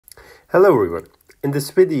Hello everyone. In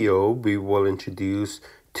this video, we will introduce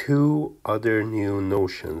two other new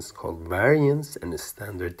notions called variance and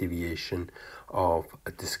standard deviation of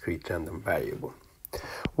a discrete random variable.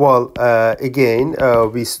 Well,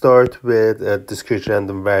 we start with a discrete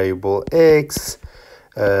random variable x,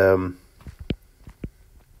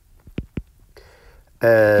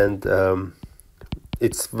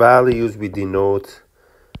 its values we denote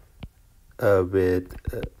with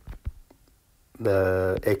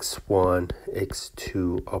the x1,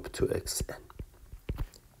 x2 up to xn.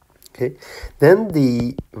 Okay, then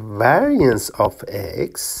the variance of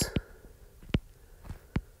x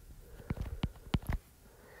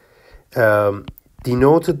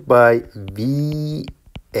denoted by vx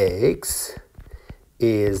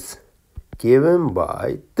is given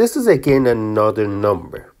by, this is again another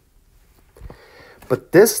number,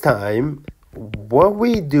 but this time what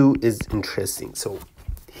we do is interesting. So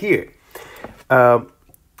here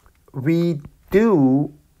we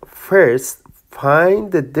do first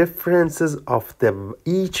find the differences of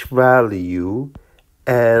each value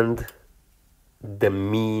and the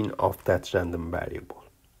mean of that random variable.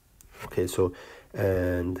 Okay, so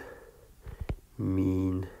and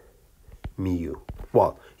mean mu.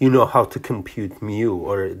 Well, you know how to compute mu,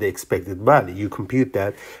 or the expected value. You compute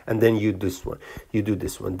that and then you do this one. You do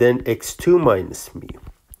this one. Then x2 minus mu.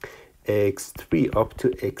 x3 up to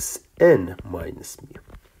xn minus mu.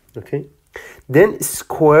 Okay, then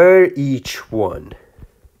square each one,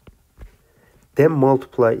 then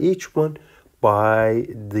multiply each one by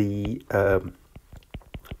the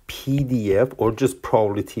PDF, or just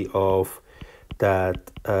probability of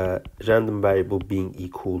that random variable being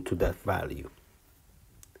equal to that value.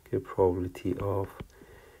 Okay, probability of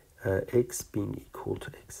x being equal to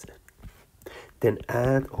xn. Then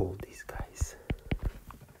add all these guys.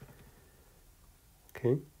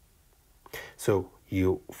 Okay, so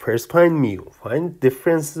you first find mu, find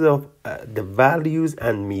differences of the values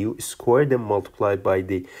and mu, square them, multiply by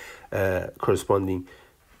the corresponding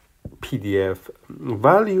PDF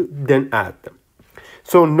value, then add them.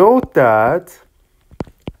 So note that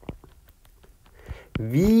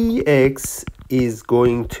Vx is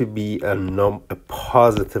going to be a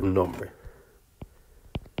positive number.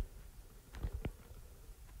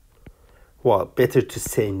 Well, better to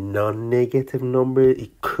say non-negative number.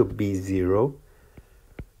 It could be 0.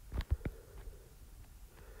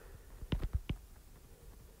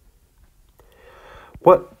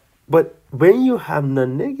 But when you have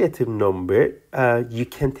non-negative number, you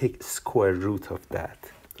can take square root of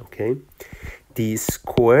that. Okay, the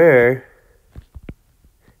square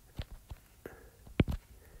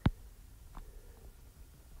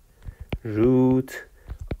root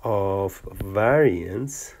of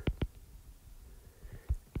variance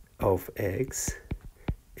of x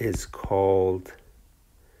is called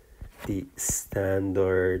the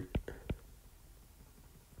standard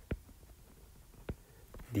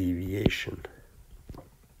deviation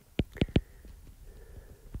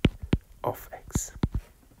of x.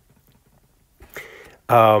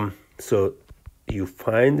 So you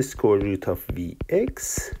find the square root of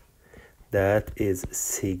vx, that is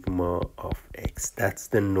sigma of x. That's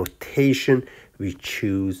the notation we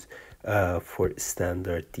choose for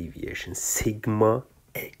standard deviation, sigma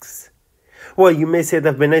x. Well, you may say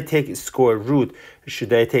that when I take square root,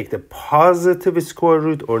 should I take the positive square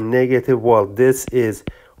root or negative? Well, this is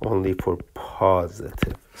only for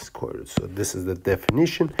positive square root. So this is the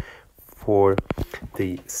definition for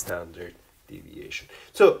the standard deviation.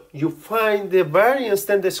 So you find the variance,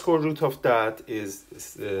 then the square root of that is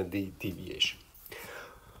the deviation.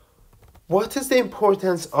 What is the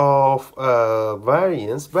importance of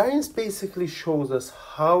variance? Variance basically shows us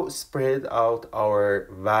how spread out our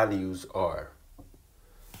values are.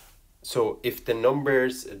 So if the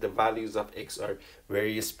numbers, the values of x are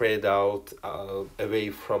very spread out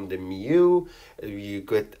away from the mu, you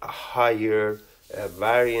get a higher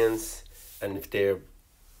variance. And if they're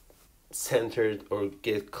centered or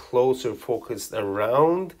get closer focused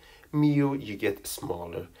around mu, you get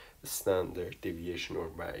smaller standard deviation or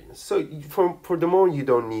variance. So for the moment, you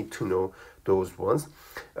don't need to know those ones.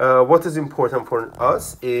 What is important for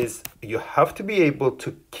us is you have to be able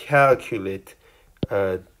to calculate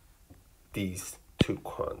these two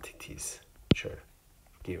quantities which are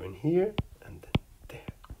given here and there.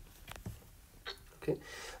 Okay,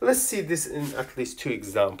 let's see this in at least two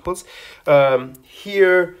examples.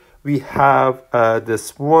 Here we have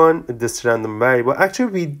this random variable.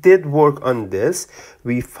 Actually, we did work on this.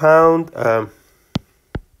 We found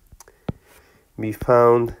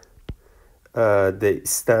the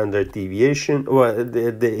standard deviation, or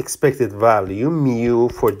the expected value mu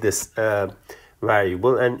for this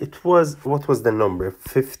variable, and it was, what was the number?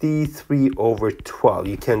 53/12.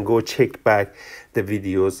 You can go check back the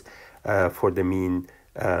videos for the mean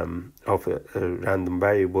of a random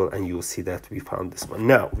variable, and you'll see that we found this one.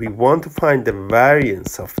 Now we want to find the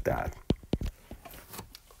variance of that.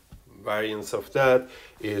 Variance of that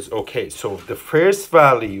is, okay, so the first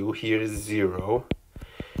value here is 0.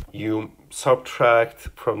 You subtract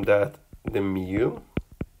from that the mu,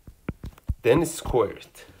 then square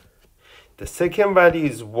it. The second value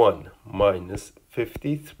is 1 minus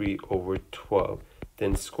 53/12,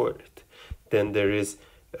 then square it. Then there is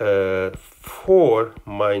 4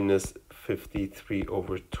 minus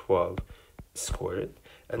 53/12 squared,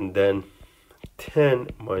 and then 10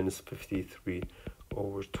 minus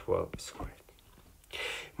 53/12 squared.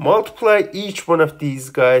 Multiply each one of these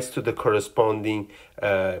guys to the corresponding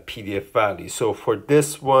PDF value. So for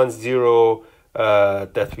this one, 0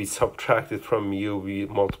 that we subtracted from mu, we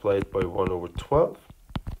multiply it by 1/12.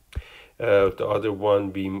 The other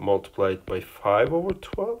one we multiplied by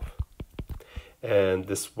 5/12. And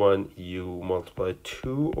this one you multiply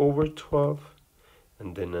 2/12.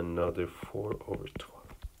 And then another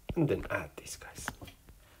 4/12. And then add these guys.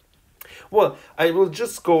 Well, I will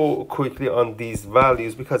just go quickly on these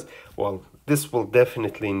values because, well, this will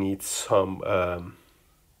definitely need some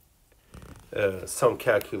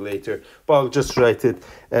calculator, but I'll just write it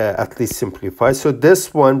at least simplify. So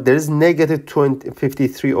this one, there is negative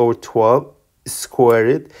 53/12, square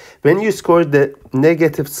it. When you square, the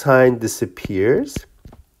negative sign disappears,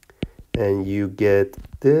 and you get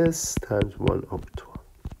this times 1/12.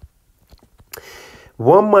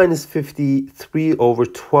 1 minus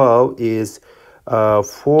 53/12 is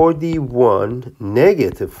 41,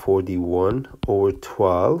 negative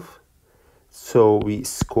 41/12. So we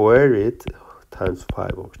square it times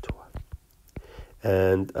 5/12.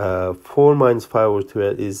 And 4 minus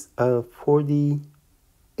 5/12 is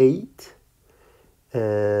 48.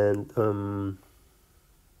 And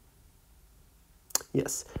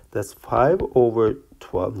yes, that's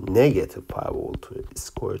 5/12, negative 5/12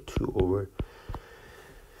 squared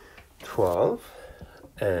 2/12.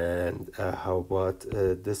 And how about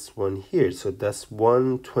this one here? So that's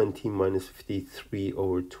 120 minus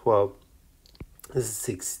 53/12 is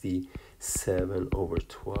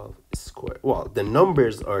 67/12 squared. Well, the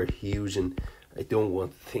numbers are huge, and I don't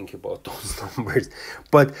want to think about those numbers.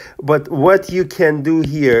 But what you can do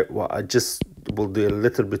here, well, I just will do a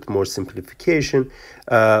little bit more simplification.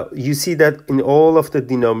 You see that in all of the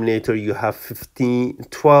denominator, you have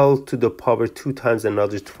 12 to the power 2 times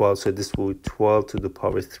another 12. So this will be 12 to the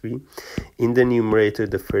power 3. In the numerator,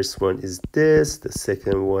 the first one is this. The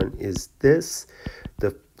second one is this.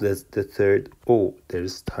 The third, oh,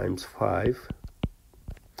 there's times 5.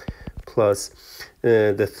 Plus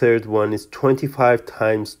the third one is 25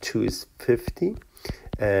 times 2 is 50,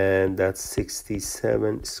 and that's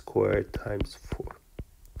 67 squared times 4.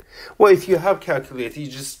 Well, if you have calculator, you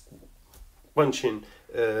just punch in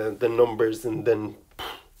the numbers, and then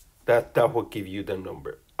that will give you the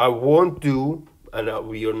number. I won't do, and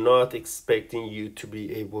we are not expecting you to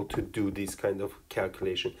be able to do this kind of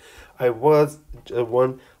calculation. I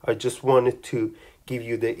just wanted to give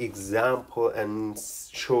you the example and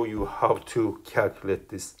show you how to calculate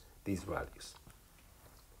these values.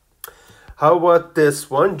 How about this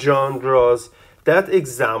one? John draws. That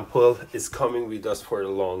example is coming with us for a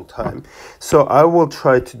long time, so I will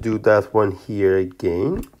try to do that one here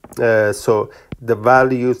again. So the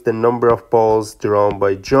values, the number of balls drawn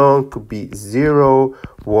by John could be 0,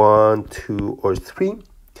 1, 2, or 3,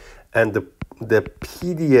 and the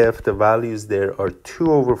PDF, the values there are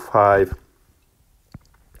 2/5,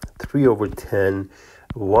 3/10,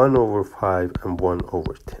 1/5, and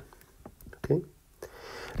 1/10. Okay.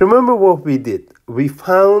 Remember what we did. We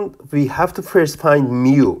have to first find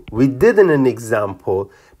mu. We did in an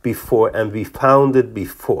example before, and we found it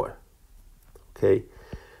before. Okay.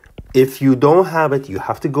 If you don't have it, you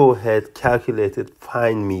have to go ahead, calculate it,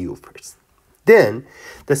 find mu first. Then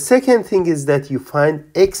the second thing is that you find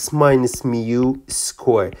x minus mu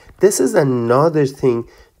squared. This is another thing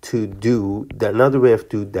to do, another way of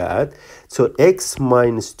do that. So x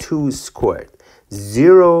minus 2 squared,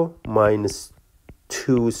 0 minus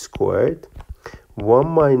 2 squared, 1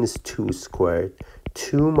 minus 2 squared,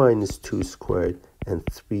 2 minus 2 squared, and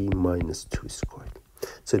 3 minus 2 squared.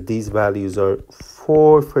 So these values are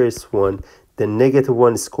for first one. The negative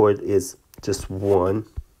 1 squared is just 1.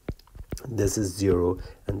 This is 0,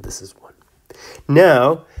 and this is 1.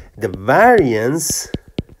 Now, the variance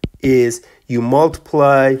is you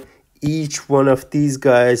multiply each one of these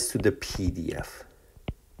guys to the PDF,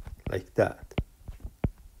 like that.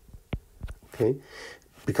 Okay?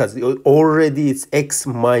 because already it's x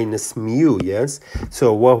minus mu, yes?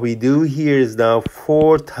 So what we do here is now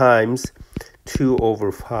 4 times 2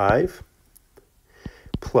 over 5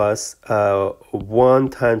 plus 1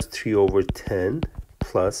 times 3 over 10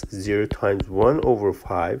 plus 0 times 1 over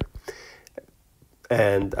 5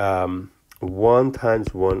 and 1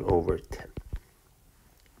 times 1 over 10.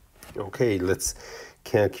 Okay, let's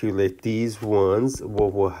calculate these ones.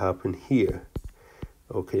 What will happen here?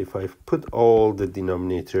 Okay, if I put all the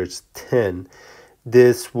denominators 10,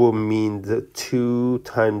 this will mean the 2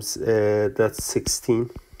 times, that's 16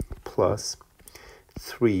 plus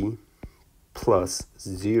 3 plus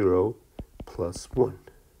 0 plus 1.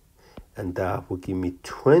 And that will give me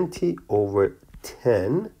 20 over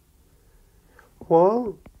 10.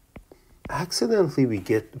 Well, accidentally we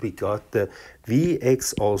got the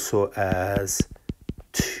Vx also as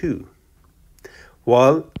 2.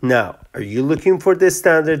 Well, now, are you looking for the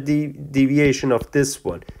standard deviation of this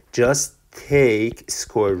one? Just take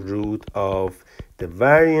square root of the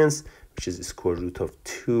variance, which is the square root of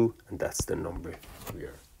 2, and that's the number we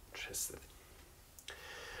are interested in.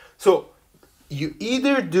 So you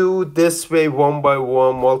either do this way 1 by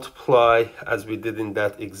 1 multiply as we did in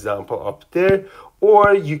that example up there,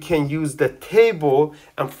 or you can use the table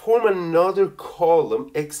and form another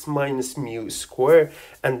column x minus mu square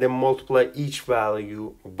and then multiply each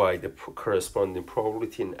value by the corresponding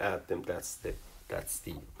probability and add them. That's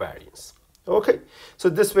the variance. Okay, so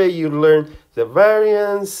this way you learn the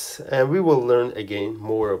variance, and we will learn again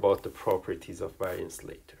more about the properties of variance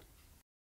later.